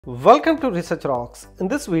Welcome to Research Rocks. In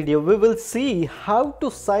this video, we will see how to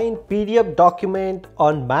sign PDF document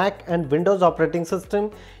on Mac and Windows operating system.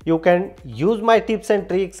 You can use my tips and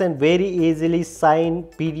tricks and very easily sign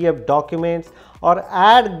PDF documents or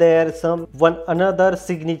add there another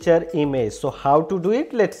signature image. So how to do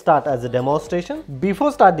it? Let's start as a demonstration.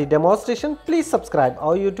 Before start the demonstration, please subscribe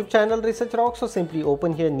our YouTube channel Research Rocks. So simply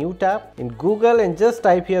open here new tab in Google and just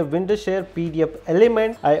type here Wondershare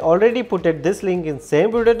PDFelement. I already put this link in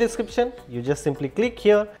same video description. You just simply click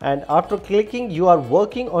here, and after clicking you are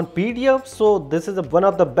working on PDF. So this is one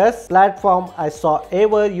of the best platform I saw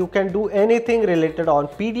ever. You can do anything related on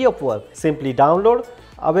PDF work. Simply download.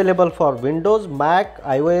 Available for Windows, Mac,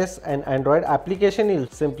 iOS and Android application. You'll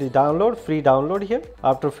simply download, free download here.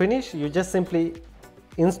 After finish, you just simply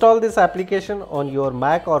install this application on your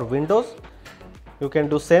Mac or Windows. You can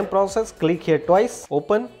do same process. Click here twice,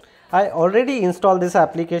 open. I already installed this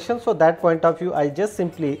application, so that point of view I just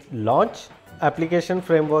simply launch application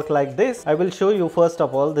framework like this. I will show you first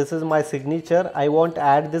of all, this is my signature. I want to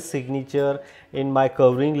add this signature in my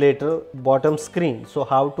covering letter bottom screen. So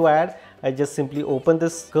how to add? I just simply open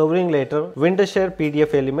this covering letter Wondershare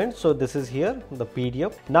PDFelement. So this is here the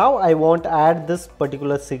PDF. Now I want to add this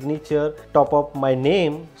particular signature top of my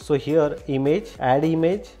name. So here image, add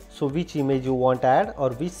image. So which image you want to add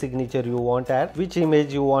or which signature you want to add, which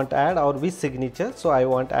image you want to add or which signature. So I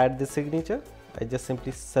want to add this signature. I just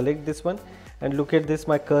simply select this one and look at this,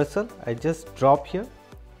 my cursor. I just drop here.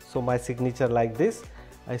 So my signature like this.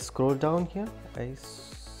 I scroll down here. I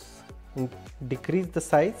decrease the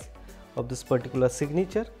size of this particular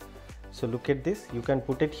signature. So look at this. You can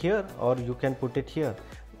put it here or you can put it here.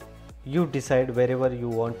 You decide wherever you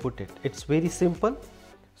want to put it. It's very simple.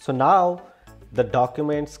 So now the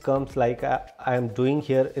documents comes like I am doing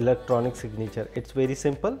here electronic signature. It's very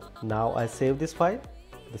simple. Now I save this file.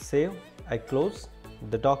 The save. I close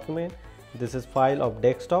the document. This is file of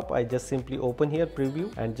desktop. I just simply open here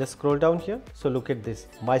preview and just scroll down here. So look at this,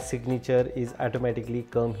 my signature is automatically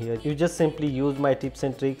come here. You just simply use my tips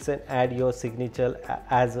and tricks and add your signature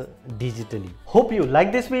as digitally. Hope you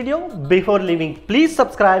like this video. Before leaving, please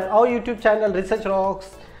subscribe our YouTube channel Research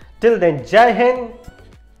Rocks. Till then, Jai Hind,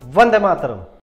 Vande Mataram.